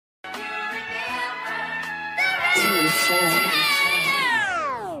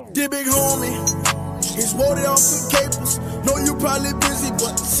The big homie, he's loaded off some capers. Know you probably busy,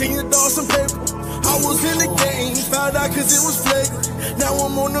 but seen your dog some paper. I was in the game, found out cause it was flagrant. Now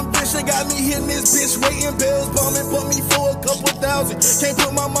I'm on the bitch, they got me hitting this bitch, waiting bills, bumming, put me for a couple thousand. Can't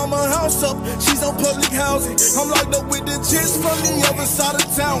put my mama house up, she's on public housing. I'm locked up with the chicks from the other side of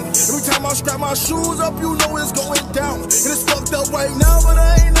town. Every time I strap my shoes up, you know it's going down. And it's fucked up right now, but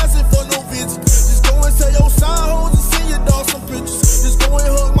I ain't asking for no visit. Just go and tell your side hoes and send your dog some pictures. Just go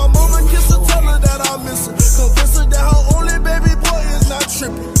and hug my mama, kiss her, tell her that I miss her. Convince her that her only baby boy is not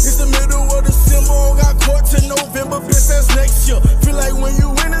tripping. It's the middle of December, got caught to November, bitch, that's next year. Feel like when you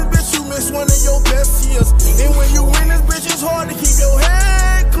win this bitch, you miss one of your best years. And when you win this bitch, it's hard to keep your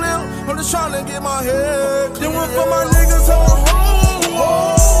head clear. I'm just trying to get my head clear. Then one for my niggas on the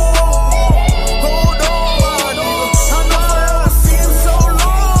road. Hold on, my nigga. I know I haven't seen so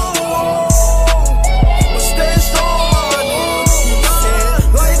long, but stay strong, my nigga.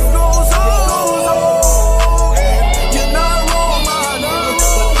 Life goes on, and you're not wrong, my nigga.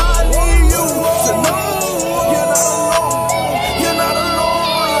 But I need you to know you're not alone. You're not alone,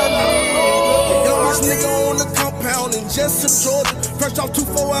 my nigga. The youngest nigga on the compound in Jessup, Georgia. Fresh off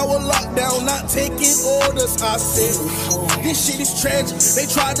 2-4-hour lockdown, not taking orders. I said, this shit is tragic. They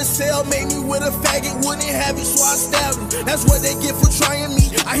tried to sell, made me with a faggot, wouldn't have it, so I stabbed him. That's what they get for trying me.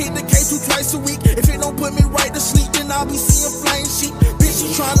 I hit the K2 twice a week. If it don't put me right to sleep, then I'll be seeing flying sheep. Bitch,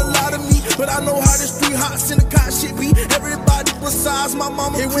 she trying to lie to me, but I know how this street hots in the cot shit be. Everybody besides my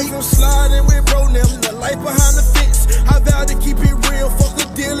mama. It went from sliding with bro them, the life behind the fence. I vowed to keep it real, fuck a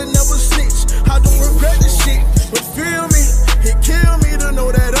deal and never snitch. I don't regret this shit, but feel me, it killed me to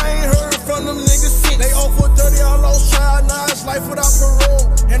know that I ain't heard from them niggas since. They offered 30, I lost trial, now it's life without parole.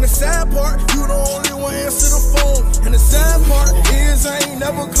 And the sad part, you the only one answer the phone. And the sad part is I ain't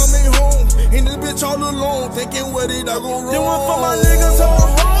never coming home. And this bitch all alone, thinking where did I go wrong? Then one for my niggas on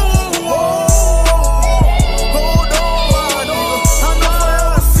the road. Hold on, my nigga. I know I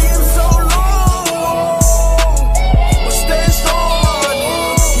haven't seen so long, but stay strong, my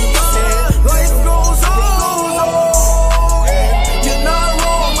nigga. Life goes on, and you're not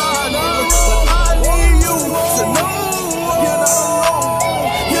wrong, my nigga. But I need you to know you're not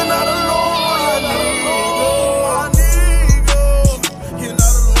alone. You're not alone, my nigga. My nigga, you're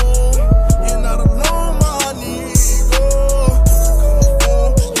not alone. You're not alone, my nigga.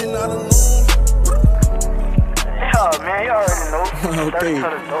 You're not alone. Yeah, man, you already know. Okay. 30 to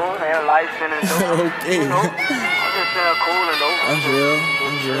the door, man, life in the door. Okay. You know, I'm just in there cooling though. That's real.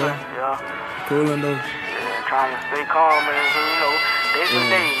 That's real. Yeah. Cooling though. Yeah, trying to stay calm and, you know, day to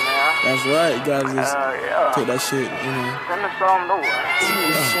day, man. That's right. You gotta just Yeah. take that shit, you know. Send me some though.